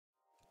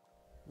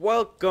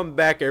Welcome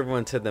back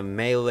everyone to the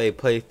Melee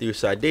playthrough.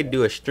 So I did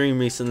do a stream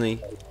recently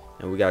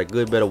and we got a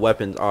good bit of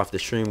weapons off the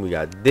stream. We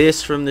got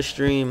this from the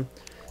stream,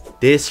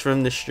 this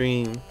from the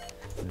stream,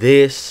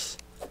 this,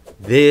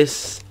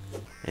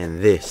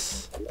 and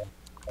this.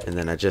 And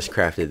then I just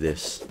crafted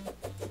this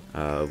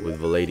with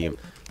Palladium.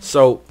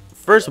 So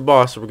first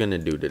boss we're gonna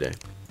do today.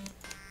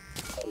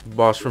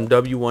 Boss from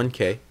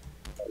W1K.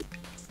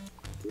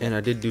 And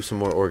I did do some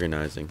more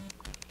organizing.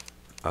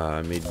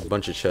 I made a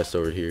bunch of chests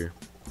over here.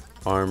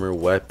 Armor,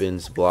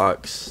 weapons,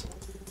 blocks,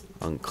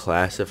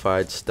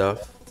 unclassified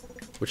stuff,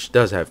 which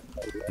does have,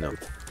 no,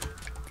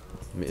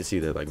 it's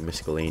either like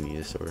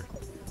miscellaneous or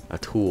a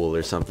tool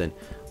or something,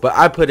 but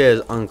I put it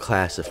as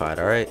unclassified.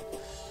 All right,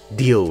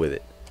 deal with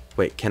it.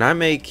 Wait, can I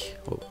make,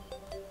 oh,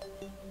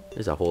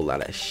 there's a whole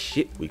lot of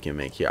shit we can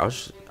make here.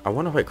 I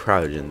want to fight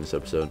cryogen in this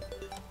episode,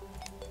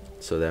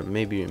 so that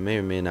maybe it may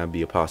or may not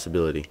be a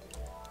possibility,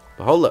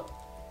 but hold up,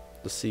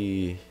 let's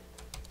see,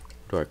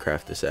 where do I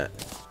craft this at?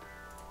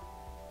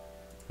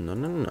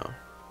 No.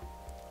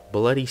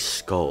 Bloody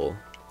skull.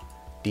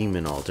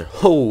 Demon altar.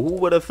 Oh, who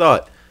would have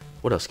thought?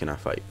 What else can I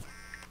fight?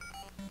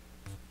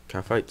 Can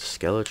I fight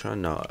Skeletron?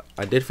 No.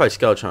 I did fight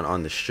Skeletron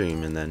on the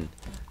stream and then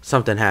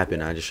something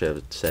happened. I just should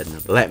have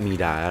said, let me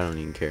die. I don't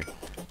even care.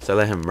 So I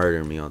let him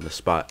murder me on the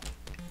spot.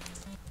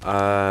 We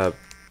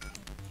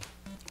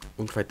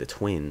can fight the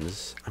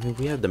twins. I mean,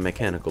 we have the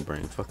mechanical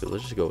brain. Fuck it.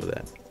 Let's just go with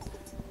that.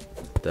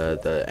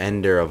 The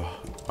ender of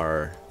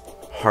our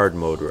hard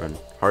mode run.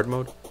 Hard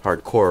mode?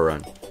 Hardcore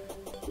run.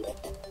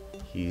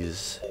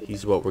 He's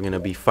what we're gonna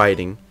be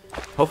fighting.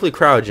 Hopefully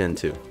cryogen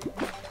too.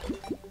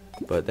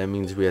 But that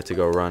means we have to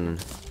go run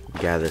and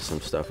gather some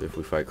stuff if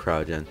we fight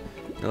cryogen.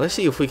 Now let's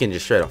see if we can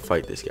just straight up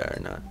fight this guy or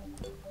not.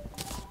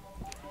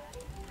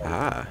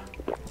 Ah.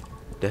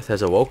 Death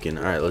has awoken.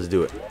 Alright, let's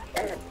do it.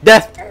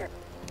 Death!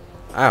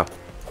 Ow.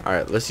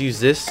 Alright, let's use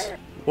this.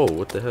 Whoa,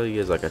 what the hell? He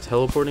has like a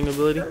teleporting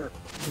ability?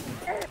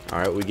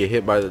 Alright, we get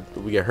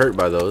hurt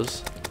by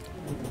those.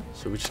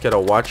 So we just gotta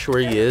watch where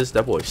he is.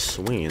 That boy's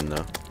swinging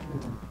though.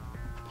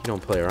 He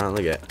don't play around.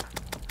 Look at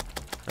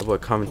that boy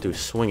coming through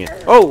swinging.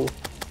 Oh!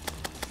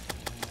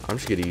 I'm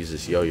just gonna use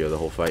this yo-yo the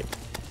whole fight.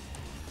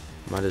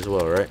 Might as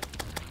well, right?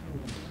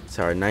 It's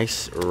our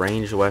nice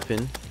ranged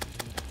weapon.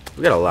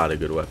 We got a lot of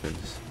good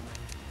weapons.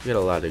 We got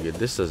a lot of good.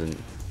 This doesn't.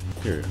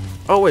 Here.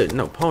 Oh wait,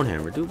 no, Pwn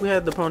Hammer. Dude, we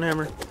had the Pwn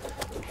Hammer.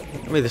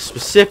 I made this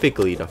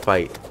specifically to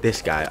fight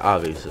this guy,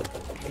 obviously.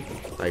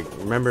 Like,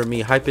 remember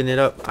me hyping it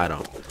up? I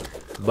don't.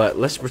 But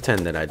let's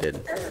pretend that I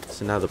did.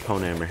 So now the Pwn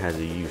Hammer has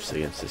a use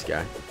against this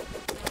guy.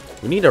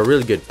 We need a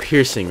really good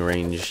piercing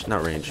range.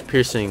 Not range.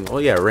 Piercing. Oh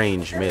yeah,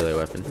 range melee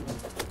weapon.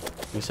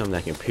 We need something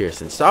that can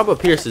pierce. And Saba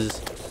pierces.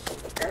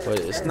 But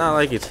it's not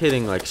like it's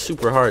hitting like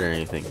super hard or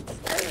anything.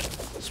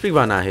 Speak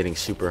about not hitting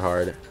super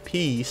hard.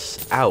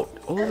 Peace out.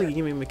 Oh, look,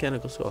 give me a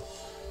mechanical skull.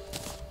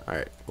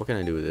 Alright, what can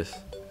I do with this?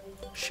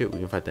 Shit, we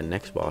can fight the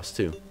next boss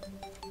too.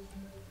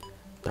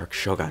 Dark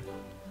Shogun.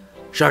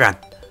 Shogun!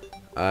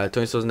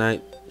 20 Souls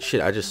Night.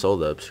 Shit, I just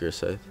sold the Obscure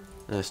Scythe.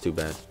 That's too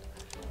bad.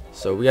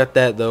 So we got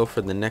that though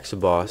for the next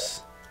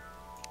boss.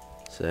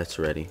 So that's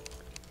ready.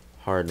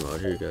 Hard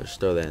mode. Here you go. Just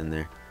throw that in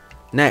there.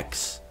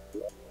 Next,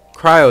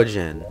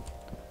 cryogen.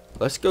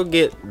 Let's go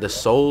get the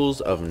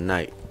Souls of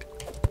Night.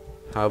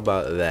 How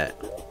about that?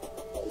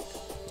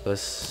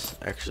 Let's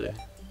actually.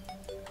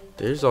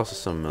 There's also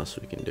something else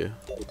we can do.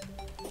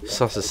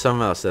 There's also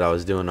something else that I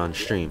was doing on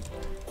stream.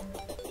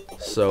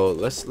 So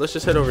let's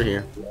just head over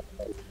here.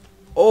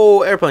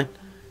 Oh, airplane.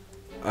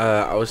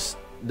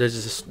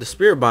 There's the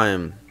spirit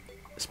biome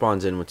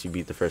spawns in once you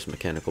beat the first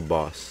mechanical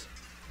boss.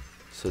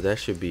 So that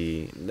should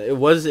be, it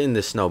was in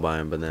the snow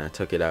biome, but then I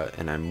took it out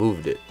and I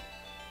moved it.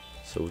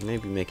 So we may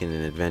be making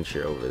an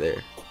adventure over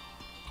there.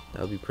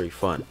 That'll be pretty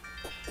fun.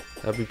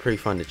 That'll be pretty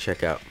fun to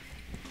check out.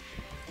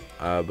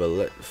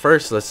 But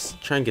first let's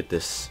try and get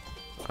this,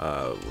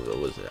 what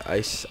was it?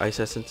 Ice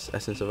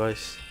essence of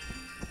ice.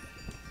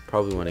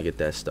 Probably want to get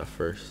that stuff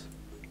first.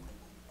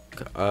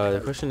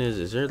 The question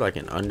is there like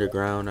an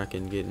underground I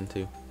can get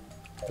into,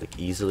 like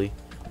easily?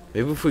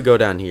 Maybe if we go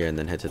down here and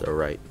then head to the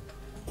right.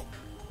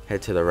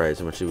 Head to the right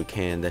as much as we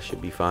can. That should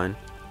be fine.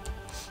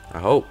 I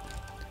hope.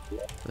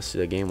 Let's see.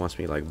 The game wants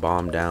me to like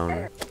bomb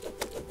down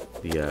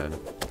the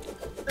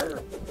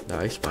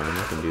ice biome.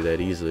 I can do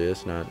that easily.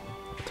 It's not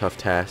a tough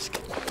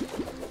task.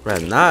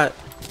 Rather not.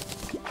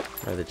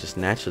 Rather just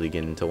naturally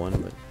get into one.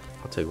 But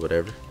I'll take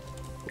whatever.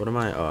 What am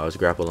I? Oh, I was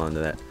grappled onto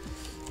that.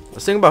 I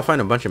was thinking about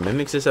finding a bunch of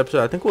mimics this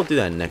episode. I think we'll do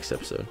that next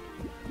episode.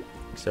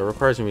 Because that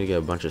requires me to get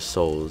a bunch of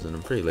souls, and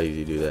I'm pretty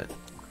lazy to do that.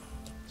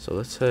 So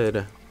let's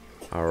head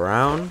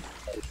around.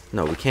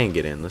 No, we can't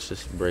get in. Let's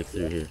just break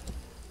through here.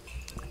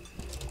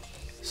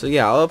 So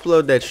yeah, I'll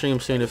upload that stream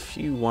soon if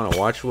you want to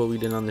watch what we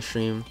did on the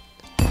stream.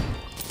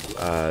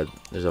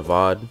 There's a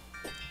VOD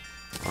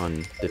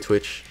on the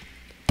Twitch.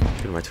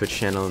 Go to my Twitch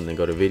channel and then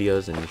go to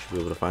videos, and you should be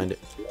able to find it.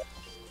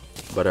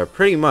 But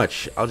pretty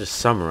much, I'll just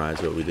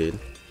summarize what we did.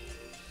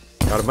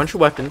 Got a bunch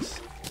of weapons,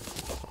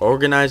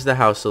 organized the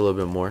house a little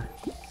bit more,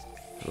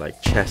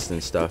 like chests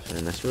and stuff,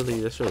 and that's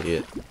really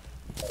it.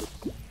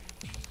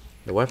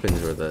 The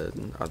weapons are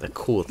the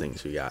cool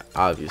things we got,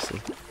 obviously.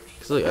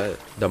 Cause look,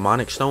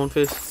 demonic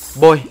stonefist,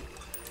 boy,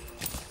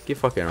 get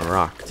fucking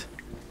rocked.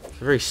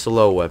 It's a very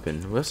slow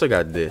weapon. We also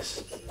got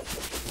this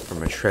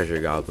from a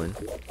treasure goblin.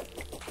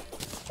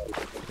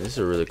 This is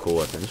a really cool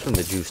weapon. It's from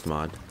the Joost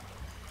Mod.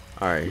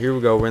 All right, here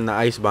we go. We're in the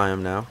ice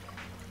biome now.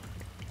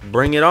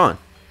 Bring it on.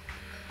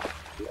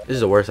 This is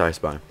the worst ice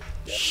biome.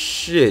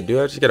 Shit, dude,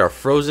 I just got a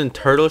frozen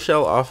turtle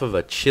shell off of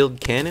a chilled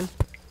cannon.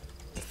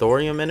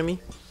 Thorium enemy.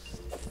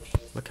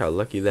 Look how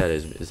lucky that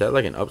is. Is that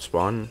like an up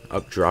spawn,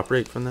 up drop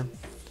rate from them?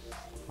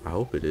 I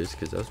hope it is,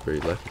 because that's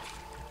pretty lucky.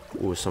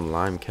 Ooh, some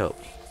lime kelp.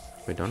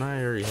 Wait, don't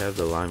I already have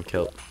the lime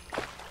kelp?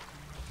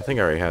 I think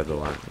I already have the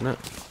lime. No,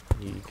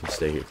 you can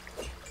stay here.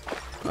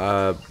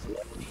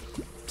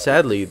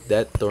 Sadly,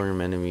 that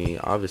thorium enemy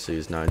obviously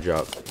is not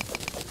dropped.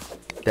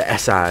 The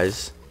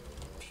SIs.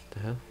 The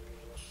hell?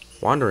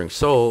 Wandering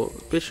soul.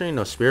 Bitch, there ain't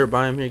no spirit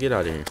biome here. Get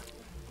out of here.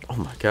 Oh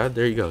my god,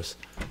 there he goes.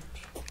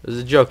 It was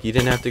a joke. You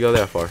didn't have to go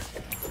that far.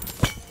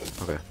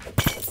 Okay.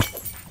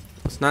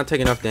 Let's not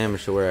take enough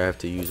damage to where I have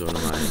to use one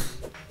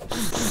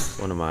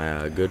of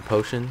my good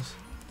potions.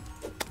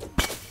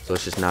 So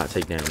let's just not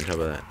take damage. How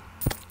about that?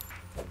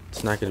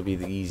 It's not gonna be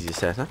the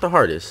easiest task. Not the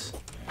hardest.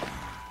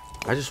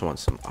 I just want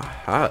some.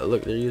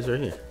 Look, there he is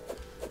right here.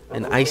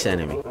 An ice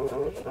enemy.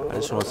 I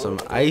just want some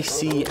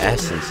icy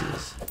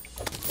essences.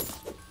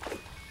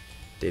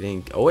 They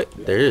didn't. Oh wait,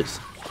 there it is.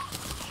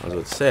 I was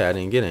about to say I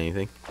didn't get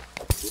anything.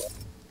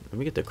 Let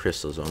me get the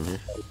crystals on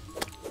here.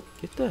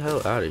 Get the hell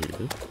out of here,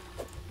 dude.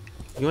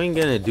 You ain't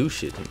gonna do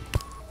shit.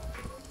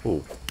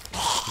 Ooh.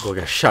 Boy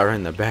got shot right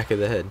in the back of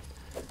the head.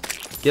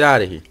 Get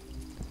out of here.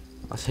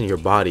 I'll send your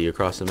body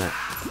across the map.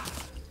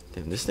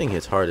 Damn, this thing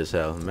hits hard as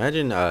hell.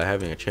 Imagine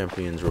having a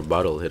champion's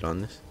rebuttal hit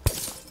on this.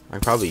 I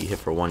can probably hit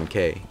for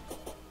 1k.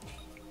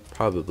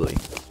 Probably.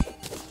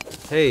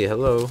 Hey,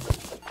 hello.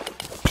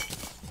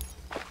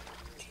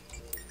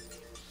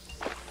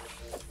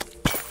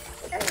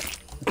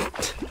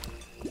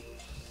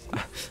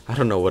 I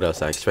don't know what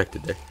else I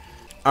expected there.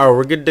 Alright,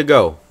 we're good to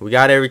go. We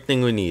got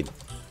everything we need.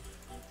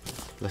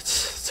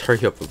 Let's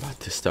hurry up about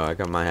this though. I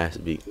got my ass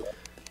beat.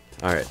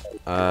 Alright.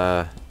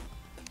 So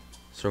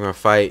we're gonna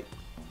fight.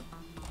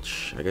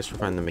 I guess we're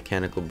finding the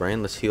mechanical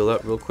brain. Let's heal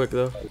up real quick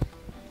though.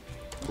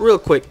 Real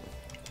quick.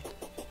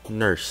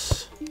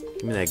 Nurse.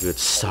 Give me that good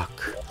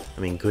suck. I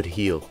mean good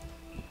heal.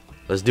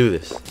 Let's do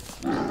this.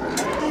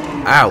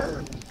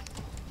 Ow!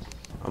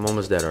 I'm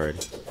almost dead already.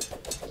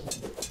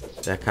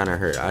 That kind of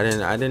hurt. I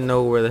didn't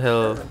know where the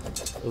hell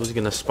it was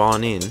gonna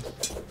spawn in.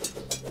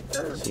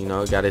 So you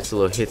know, it got its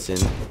little hits in.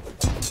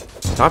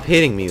 Stop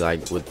hitting me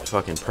like with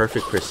fucking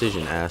perfect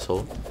precision,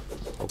 asshole.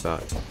 Oh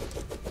god.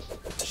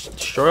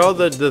 Destroy all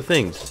the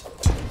things.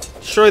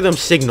 Destroy them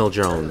signal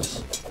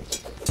drones.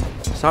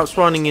 Stop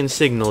spawning in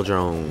signal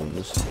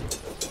drones.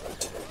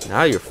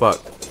 Now you're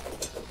fucked.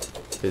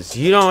 Cause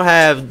you don't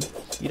have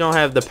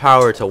the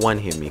power to one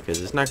hit me.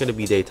 Cause it's not gonna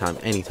be daytime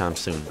anytime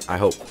soon. I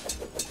hope.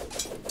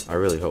 I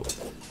really hope.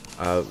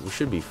 We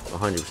should be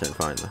 100%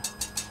 fine though.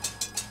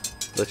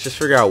 Let's just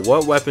figure out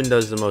what weapon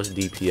does the most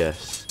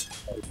DPS.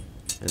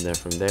 And then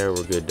from there,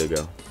 we're good to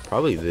go.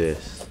 Probably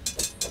this.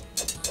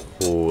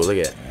 Oh, look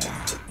at it.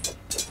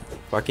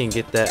 If I can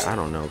get that, I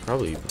don't know.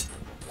 Probably.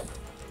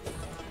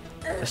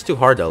 That's too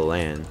hard to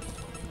land.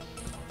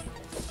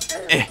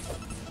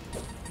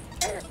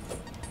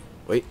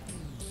 Wait.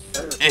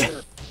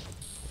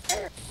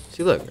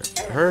 See, look.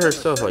 Her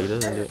herself, like,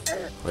 doesn't do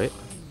it. Wait.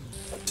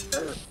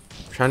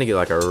 Trying to get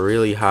like a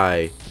really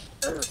high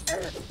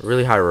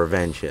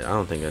revenge hit. I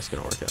don't think that's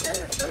gonna work out.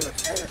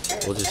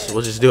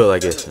 We'll just do it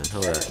like this then. How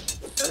about that?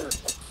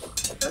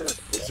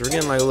 Cause we're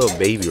getting like a little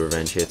baby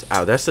revenge hits.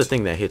 Ow, that's the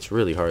thing that hits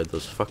really hard.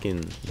 Those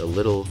fucking the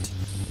little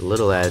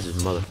ass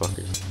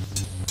motherfuckers.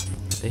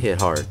 They hit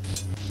hard.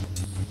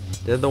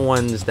 They're the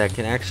ones that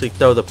can actually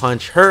throw the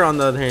punch. Her on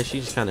the other hand,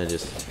 she kind of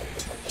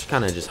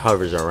just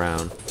hovers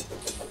around,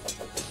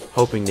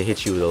 hoping to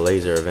hit you with a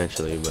laser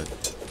eventually, but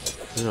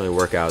it doesn't really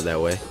work out that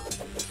way.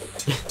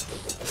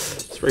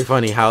 It's pretty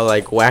funny how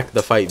like whack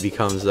the fight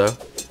becomes though.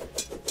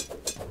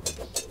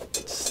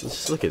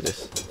 Let's look at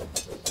this.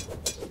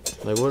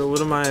 Like what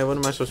am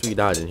I supposed to be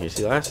dodging here?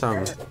 See, last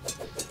time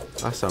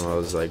I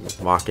was like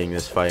mocking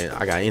this fight,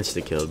 I got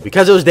insta killed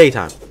because it was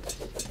daytime.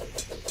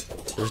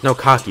 There's no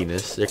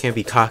cockiness. There can't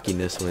be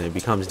cockiness when it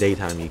becomes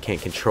daytime. You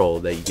can't control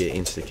that you get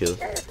insta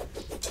killed.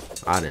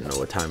 I didn't know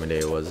what time of day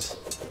it was,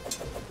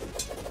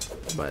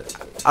 but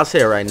I'll say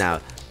it right now.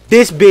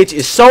 This bitch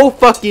is so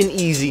fucking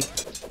easy.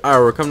 Alright,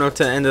 we're coming up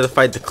to the end of the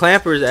fight. The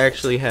clampers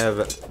actually have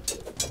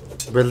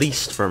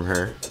released from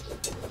her.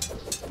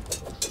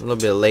 A little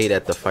bit late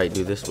at the fight,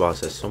 dude. This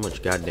boss has so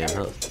much goddamn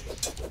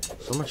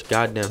health. So much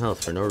goddamn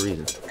health for no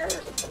reason.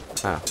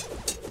 Wow.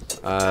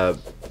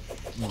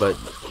 But,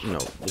 you know,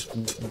 this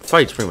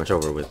fight's pretty much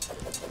over with.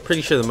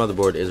 Pretty sure the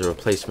motherboard is a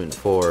replacement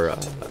for,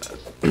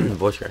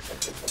 voice crack.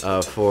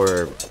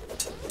 For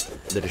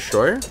the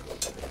Destroyer?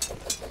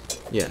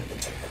 Yeah.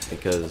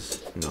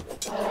 Because, you know,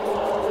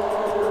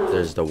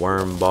 there's the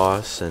worm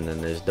boss and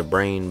then there's the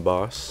brain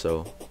boss,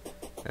 so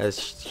as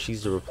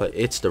she's the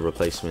it's the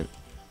replacement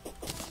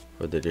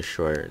for the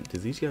destroyer. Do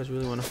these guys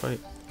really want to fight?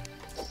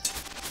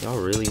 Y'all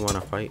really want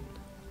to fight?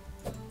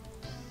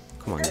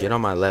 Come on, get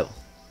on my level.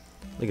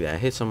 Look at that, I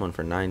hit someone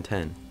for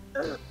 910.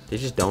 They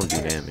just don't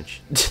do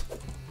damage.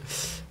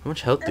 How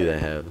much health do they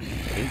have?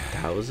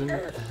 8,000?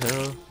 What the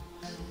hell?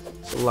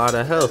 It's a lot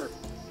of health.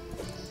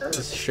 This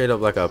is straight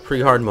up like a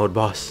pre-hard mode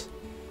boss.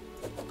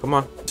 Come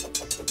on.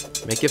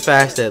 Make it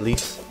fast at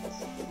least.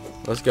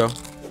 Let's go.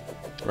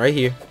 Right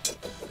here.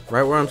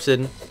 Right where I'm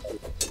sitting.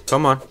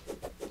 Come on.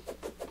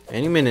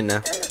 Any minute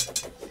now.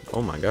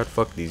 Oh my god,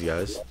 fuck these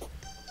guys.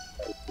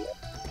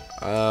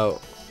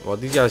 Well,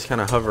 these guys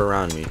kind of hover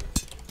around me.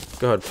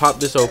 Go ahead, pop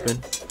this open.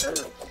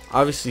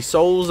 Obviously,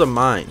 souls are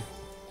mine.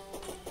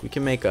 We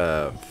can make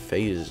a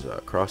phase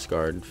cross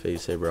guard,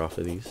 phase saber off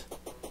of these,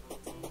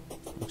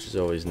 which is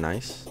always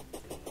nice.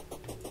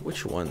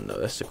 Which one though?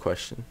 That's the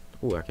question.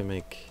 Ooh, I can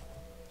make.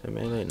 Is that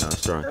melee? No,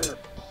 it's throwing.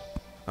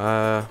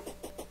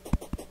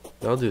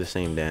 They'll do the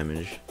same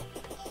damage.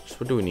 So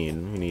what do we need?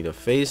 We need a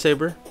phase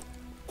saber.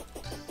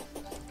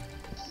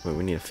 Wait,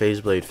 we need a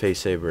phase blade, phase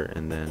saber,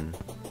 and then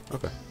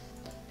okay.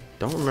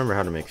 Don't remember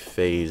how to make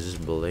phase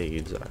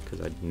blades because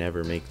I'd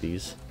never make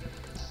these.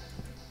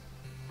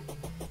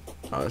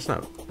 Oh, that's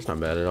not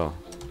bad at all.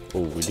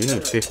 Oh, we do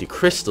need 50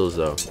 crystals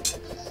though,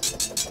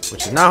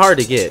 which is not hard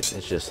to get.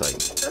 It's just like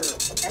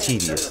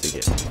tedious to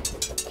get.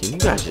 Can you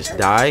guys just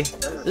die?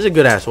 This is a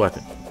good ass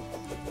weapon.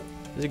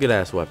 This is a good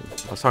ass weapon.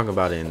 I was talking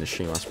about it in the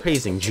stream. I was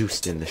praising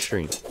Joost in the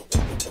stream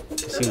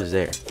because he was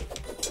there.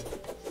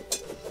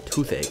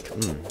 Toothache.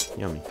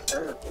 Yummy.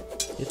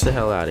 Get the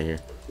hell out of here.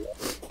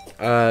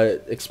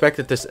 Expect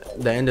at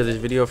the end of this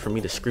video for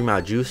me to scream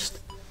out Joost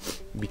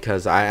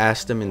because I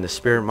asked him in the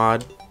Spirit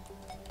Mod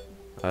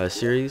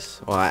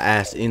series. Well, I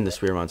asked in the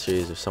Spirit Mod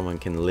series if someone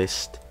can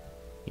list,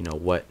 you know,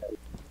 what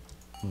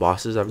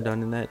bosses I've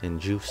done in that,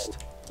 and Joost,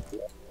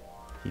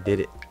 he did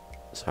it.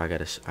 So I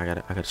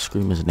gotta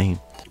scream his name.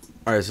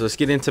 All right, so let's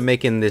get into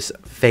making this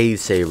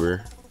phase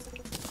saber,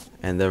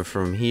 and then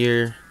from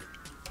here,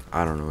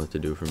 I don't know what to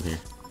do from here.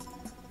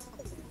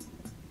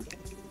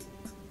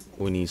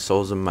 We need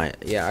souls of might.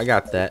 Yeah, I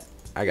got that.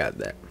 I got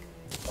that.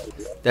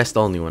 That's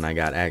the only one I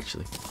got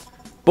actually.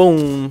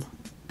 Boom.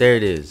 There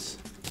it is.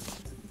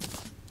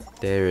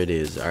 There it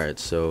is. Alright,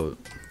 so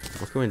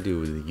what can we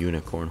do with the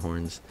unicorn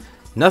horns?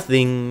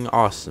 Nothing.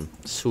 Awesome.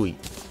 Sweet.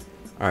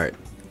 Alright.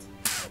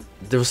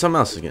 There was something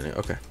else again.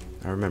 Okay.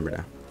 I remember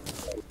now.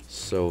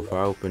 So if I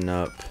open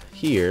up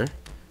here,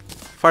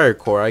 fire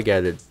core, I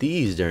gathered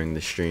these during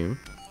the stream.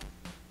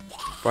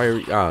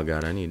 Fire. Oh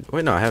god, I need.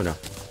 Wait, no, I have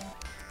enough.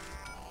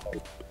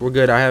 We're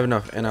good. I have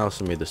enough, and I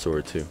also made the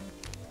sword too.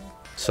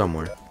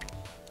 Somewhere.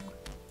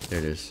 There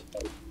it is.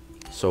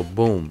 So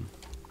boom.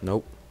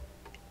 Nope.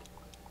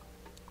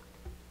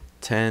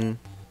 10.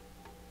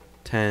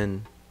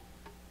 10.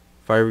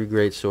 Fiery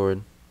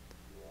greatsword.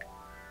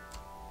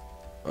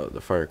 Oh, the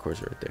fire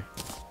core's right there.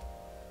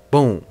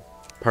 Boom.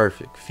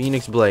 Perfect.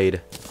 Phoenix blade.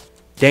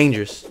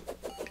 Dangerous.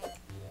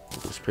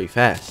 It was pretty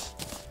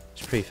fast.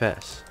 It's pretty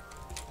fast.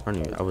 I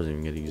wasn't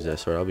even gonna use that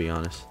sword, I'll be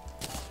honest.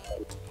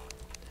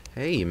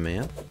 Hey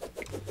man,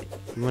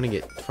 you wanna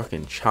get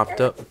fucking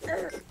chopped up?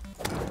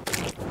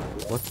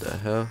 What the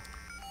hell?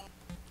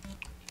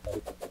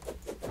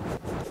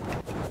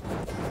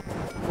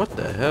 What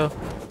the hell?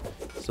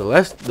 So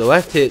the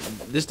left hit,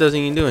 this doesn't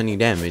even do any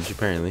damage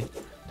apparently,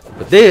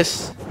 but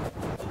this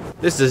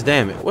does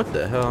damage. What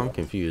the hell? I'm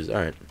confused. All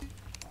right,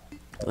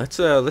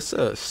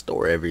 let's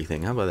store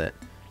everything. How about that?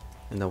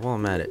 And then while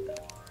I'm at it,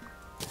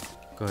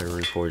 go ahead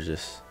and reforge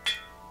this.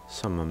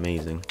 Something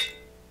amazing.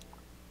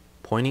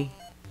 Pointy.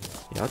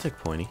 Yeah, I'll take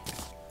pointy.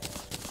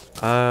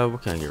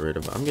 What can I get rid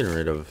of? I'm getting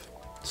rid of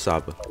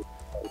Saba.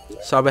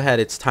 Saba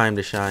had its time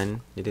to shine.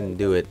 It didn't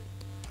do it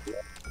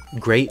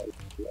greatly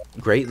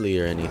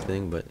or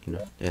anything, but you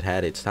know, it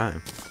had its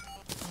time.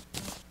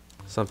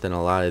 Something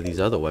a lot of these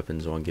other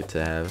weapons won't get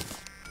to have.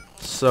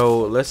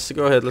 So let's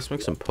go ahead. Let's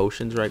make some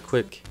potions right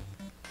quick.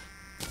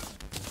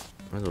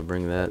 Might as well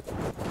bring that.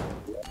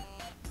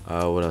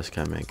 What else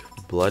can I make?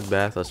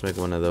 Bloodbath. Let's make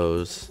one of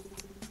those.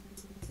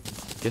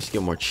 Guess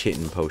get more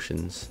chitin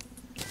potions.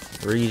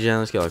 Regen,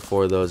 let's get like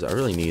 4 of those. I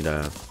really need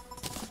that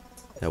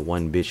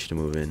one bitch to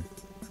move in.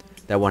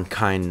 That one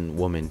kind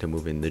woman to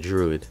move in. The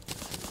druid.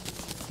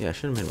 Yeah, I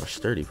should have made more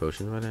sturdy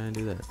potions. Why didn't I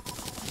do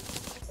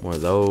that? More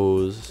of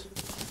those.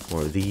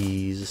 More of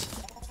these.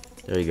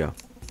 There you go.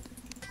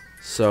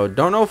 So,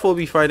 don't know if we'll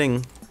be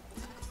fighting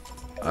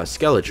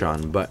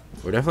Skeletron, but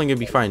we're definitely going to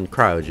be fighting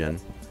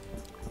Cryogen.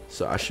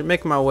 So, I should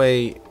make my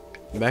way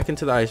back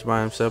into the ice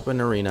biome, set up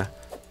an arena.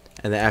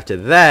 And then after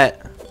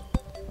that,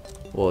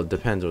 well, it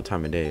depends what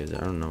time of day it is.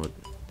 I don't know.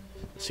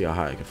 Let's see how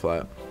high I can fly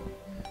up.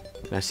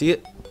 Can I see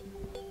it?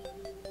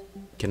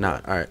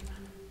 Cannot. Alright.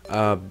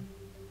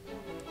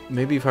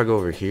 Maybe if I go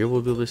over here,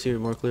 we'll be able to see it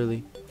more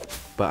clearly.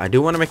 But I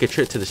do want to make a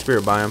trip to the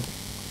spirit biome,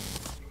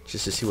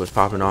 just to see what's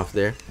popping off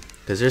there.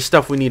 Because there's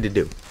stuff we need to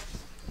do.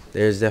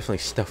 There's definitely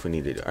stuff we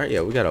need to do. Alright,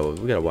 yeah, we got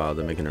a while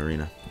to make an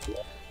arena.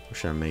 Where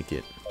should I make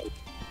it?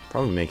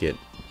 Probably make it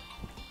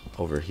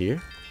over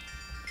here.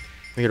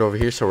 me get over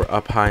here so we're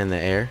up high in the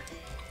air.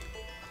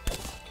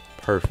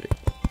 Perfect.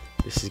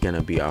 This is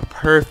gonna be a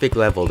perfect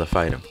level to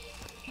fight him.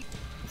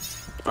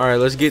 Alright,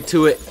 let's get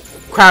to it.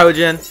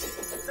 Cryogen.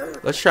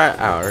 Let's try. Ow,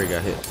 I already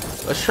got hit.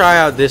 Let's try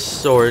out this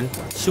sword.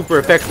 Super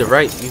effective,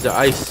 right? Use the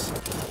ice.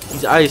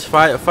 Use ice.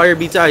 Fire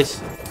beats ice.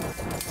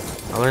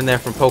 I learned that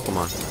from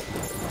Pokemon.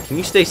 Can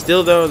you stay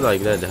still though?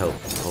 Like, that'd help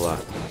a lot.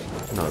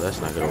 No, that's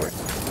not gonna work.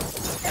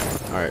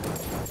 Alright.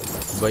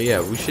 But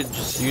yeah, we should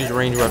just use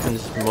ranged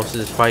weapons for most of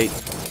this fight.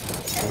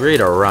 I'm ready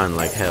to run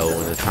like hell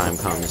when the time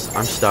comes.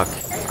 I'm stuck.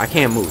 I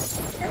can't move.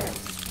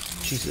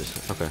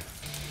 Jesus. Okay.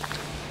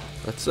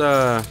 Let's,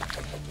 I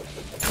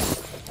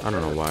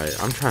don't know why.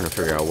 I'm trying to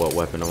figure out what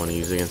weapon I want to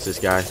use against this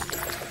guy.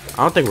 I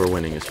don't think we're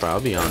winning this fight, I'll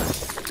be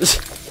honest.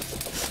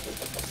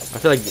 I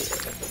feel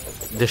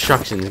like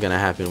destruction is going to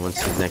happen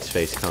once the next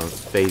phase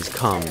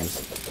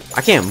comes.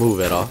 I can't move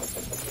at all.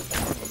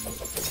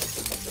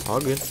 All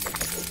good.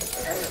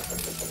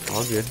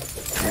 All good.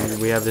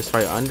 We have this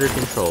fight under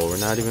control. We're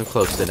not even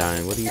close to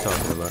dying. What are you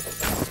talking about?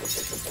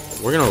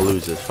 We're going to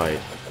lose this fight.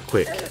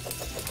 Quick.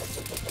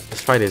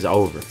 This fight is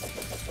over.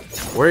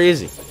 Where is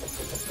he?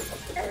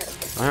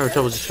 I have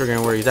trouble just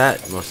figuring where he's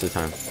at most of the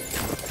time.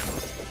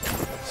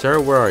 Sir,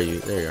 where are you?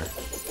 There you are.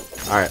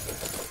 Alright.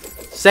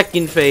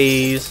 Second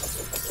phase.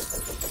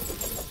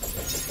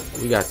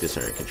 We got this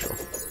under control.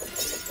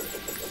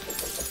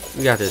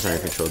 We got this under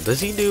control. Does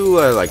he do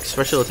like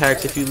special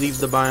attacks if you leave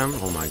the biome?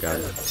 Oh my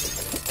god.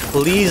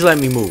 Please let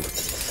me move.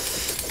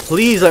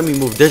 Please let me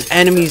move. There's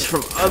enemies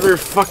from other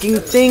fucking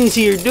things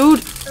here, dude.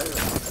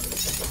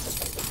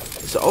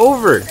 It's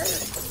over.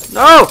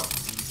 No!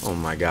 Oh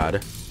my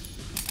god.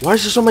 Why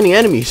is there so many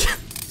enemies?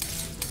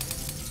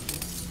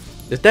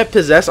 If that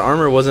possessed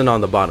armor wasn't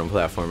on the bottom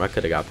platform, I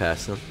could have got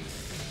past him.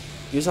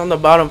 He was on the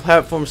bottom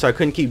platform, so I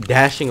couldn't keep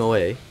dashing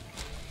away.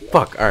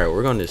 Fuck. Alright,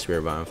 we're going to the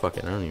spirit biome. Fuck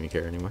it. I don't even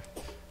care anymore.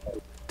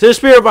 To the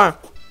spirit biome!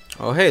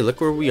 Oh, hey, look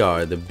where we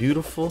are. The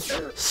beautiful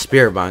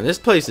spirit biome. This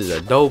place is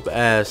a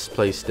dope-ass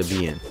place to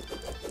be in.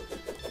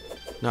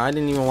 No, I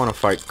didn't even want to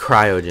fight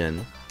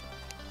Cryogen.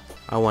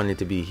 I wanted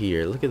to be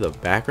here. Look at the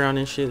background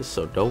and shit. It's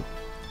so dope.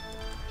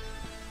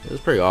 It was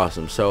pretty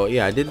awesome. So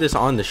yeah, I did this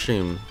on the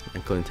stream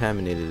and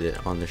contaminated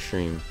it on the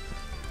stream.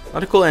 A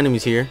lot of cool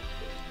enemies here.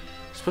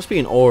 It's supposed to be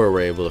an ore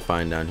we're able to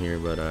find down here,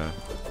 but I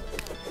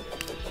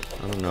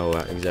don't know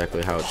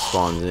exactly how it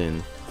spawns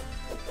in.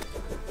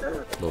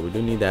 But we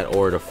do need that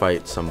ore to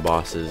fight some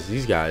bosses.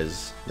 These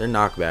guys, their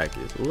knockback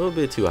is a little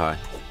bit too high.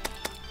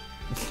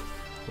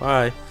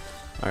 Bye.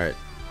 Alright.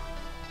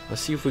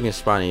 Let's see if we can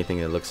spawn anything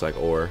that looks like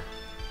ore.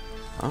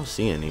 I don't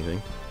see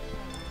anything.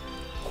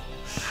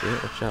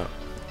 Shit, watch out.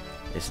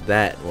 It's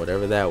that.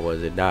 Whatever that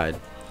was, it died.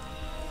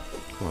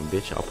 Come on,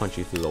 bitch. I'll punch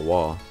you through the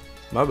wall.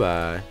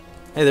 Bye-bye.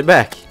 Hey, they're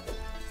back.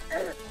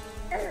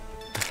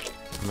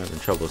 I'm having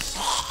trouble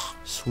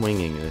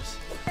swinging this.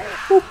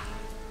 Whoop.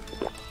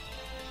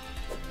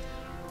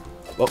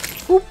 Oh,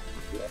 whoop.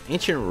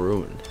 Ancient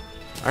Ruin.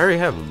 I already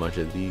have a bunch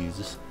of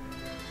these.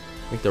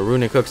 Make the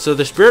runic hook. So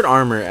the spirit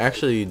armor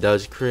actually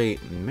does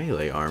create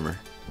melee armor.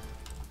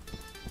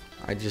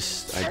 Like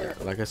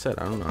I said,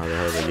 I don't know how the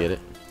hell they get it.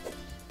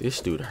 This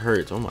dude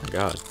hurts. Oh my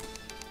god.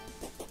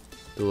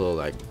 The little,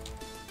 like,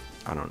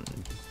 I don't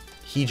know,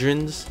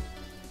 hedrons,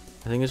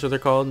 I think is what they're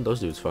called. Those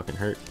dudes fucking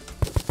hurt.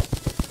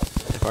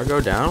 If I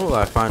go down, will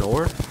I find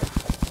ore?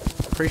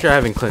 Pretty sure I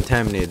haven't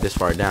contaminated this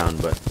far down,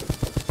 but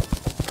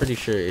pretty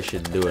sure it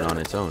should do it on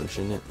its own,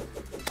 shouldn't it?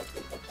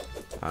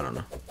 I don't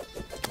know.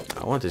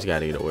 I want this guy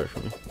to get away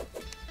from me.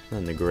 I'm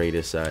in the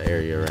greatest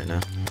area right now.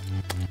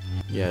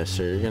 Yeah,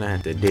 sir, you're gonna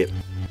have to dip.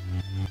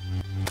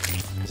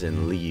 As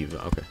in leave.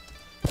 Okay.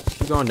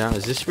 Keep going down.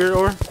 Is this spirit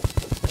ore?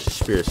 That's just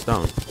spirit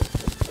stone.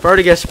 If I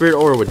already got spirit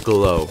ore would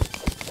glow.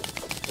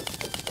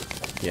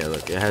 Yeah,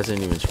 look, it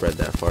hasn't even spread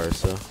that far,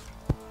 so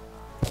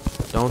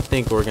don't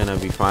think we're gonna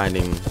be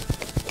finding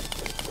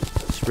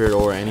spirit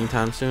ore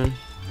anytime soon.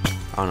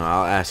 I don't know,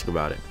 I'll ask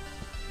about it.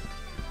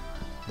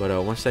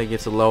 But once that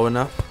gets low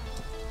enough,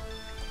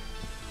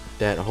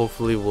 that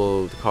hopefully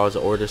will cause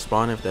the ore to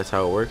spawn, if that's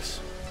how it works.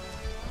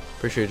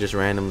 Pretty sure it just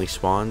randomly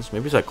spawns.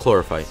 Maybe it's like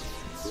chlorophyte.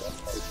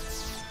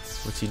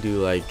 Once you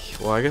do, like,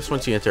 well, I guess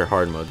once you enter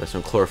hard mode, that's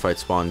when chlorophyte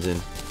spawns in.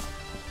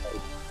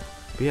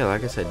 But yeah,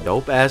 like I said,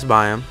 dope ass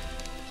biome,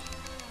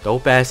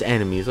 dope ass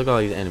enemies. Look at all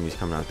these enemies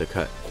coming out the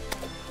cut.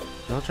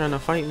 Y'all trying to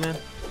fight, man?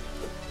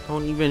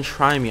 Don't even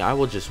try me. I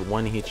will just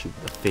one hit you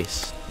with a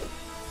fist.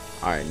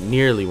 All right,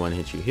 nearly one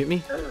hit you. Hit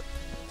me.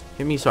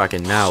 Hit me so I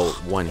can now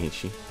one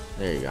hit you.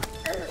 There you go.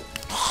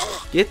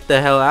 Get the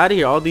hell out of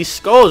here. All these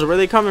skulls, where are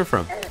they coming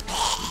from?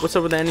 What's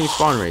up with the enemy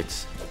spawn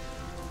rates?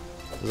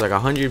 There's like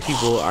 100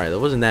 people. Alright, there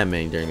wasn't that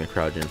many during the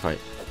crowd-gen fight.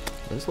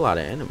 There's a lot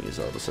of enemies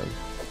all of a sudden.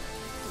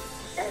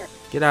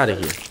 Get out of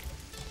here.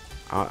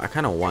 I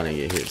kind of want to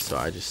get hit, so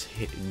I just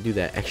do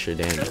that extra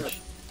damage.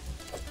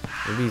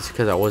 Maybe it's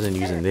because I wasn't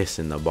using this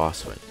in the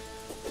boss fight.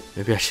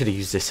 Maybe I should have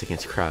used this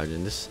against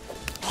crowd-gen. This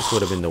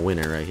would have been the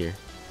winner right here.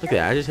 Look at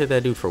that. I just hit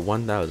that dude for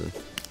 1,000.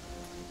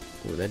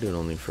 Ooh, that dude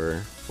only for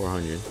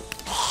 400.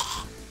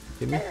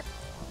 Hit me.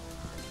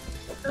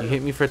 You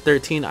hit me for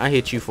 13. I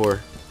hit you for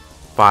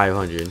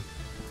 500.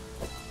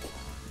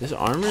 Is this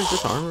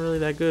armor really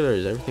that good, or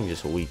is everything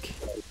just weak?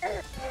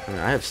 I mean,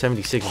 I have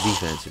 76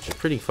 defense, which is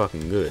pretty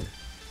fucking good.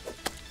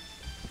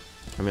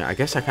 I mean, I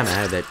guess I kind of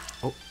had that.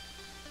 Oh.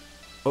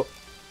 Oh.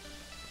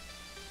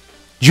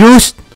 Joost!